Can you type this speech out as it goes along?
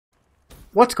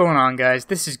What's going on, guys?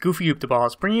 This is Goofy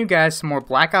Balls bringing you guys some more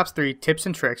Black Ops 3 tips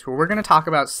and tricks where we're going to talk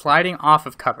about sliding off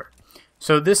of cover.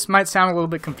 So this might sound a little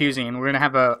bit confusing, and we're going to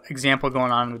have an example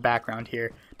going on in the background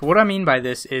here. But what I mean by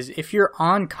this is if you're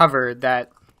on cover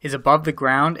that is above the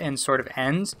ground and sort of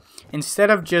ends, instead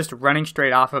of just running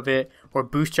straight off of it or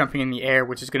boost jumping in the air,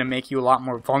 which is going to make you a lot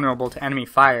more vulnerable to enemy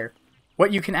fire,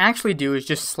 what you can actually do is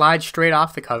just slide straight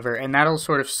off the cover, and that'll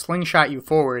sort of slingshot you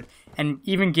forward and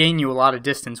even gain you a lot of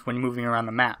distance when moving around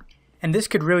the map. And this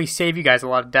could really save you guys a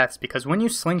lot of deaths, because when you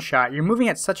slingshot, you're moving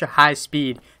at such a high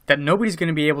speed that nobody's going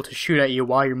to be able to shoot at you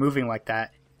while you're moving like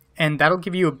that. And that'll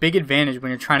give you a big advantage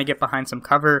when you're trying to get behind some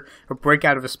cover or break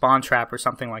out of a spawn trap or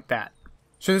something like that.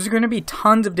 So there's going to be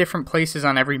tons of different places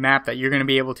on every map that you're going to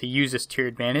be able to use this to your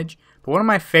advantage. But one of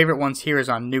my favorite ones here is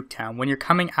on Nuketown. When you're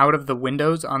coming out of the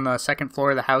windows on the second floor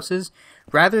of the houses,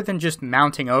 rather than just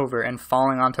mounting over and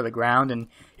falling onto the ground, and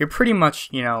you're pretty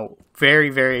much, very,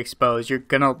 very exposed, you're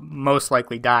going to most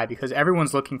likely die because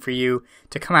everyone's looking for you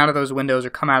to come out of those windows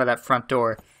or come out of that front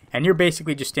door. And you're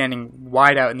basically just standing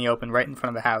wide out in the open right in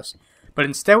front of the house. But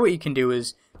instead what you can do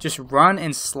is just run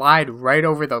and slide right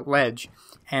over the ledge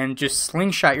and just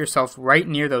slingshot yourself right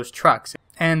near those trucks.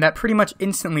 And that pretty much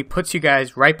instantly puts you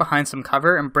guys right behind some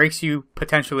cover and breaks you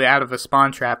potentially out of a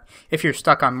spawn trap if you're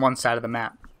stuck on one side of the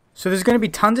map. So there's going to be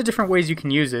tons of different ways you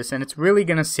can use this, and it's really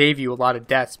going to save you a lot of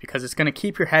deaths because it's going to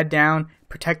keep your head down,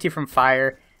 protect you from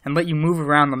fire, and let you move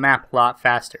around the map a lot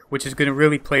faster, which is going to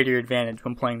really play to your advantage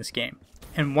when playing this game.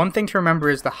 And one thing to remember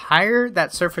is the higher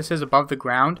that surface is above the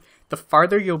ground, the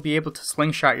farther you'll be able to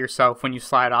slingshot yourself when you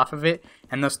slide off of it,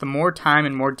 and thus the more time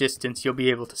and more distance you'll be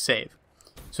able to save.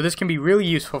 So this can be really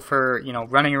useful for,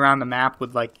 running around the map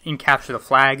with in Capture the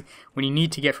Flag when you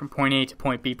need to get from point A to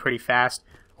point B pretty fast,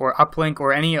 or uplink,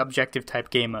 or any objective type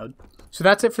game mode. So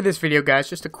that's it for this video, guys.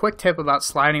 Just a quick tip about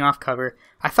sliding off cover.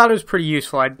 I thought it was pretty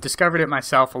useful. I discovered it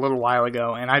myself a little while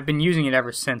ago, and I've been using it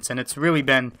ever since, and it's really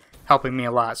been helping me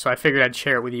a lot, so I figured I'd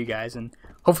share it with you guys. And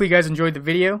hopefully you guys enjoyed the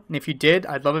video, and if you did,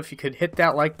 I'd love it if you could hit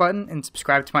that like button and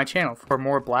subscribe to my channel for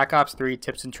more Black Ops 3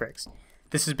 tips and tricks.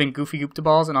 This has been Goofy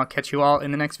Balls, and I'll catch you all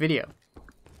in the next video.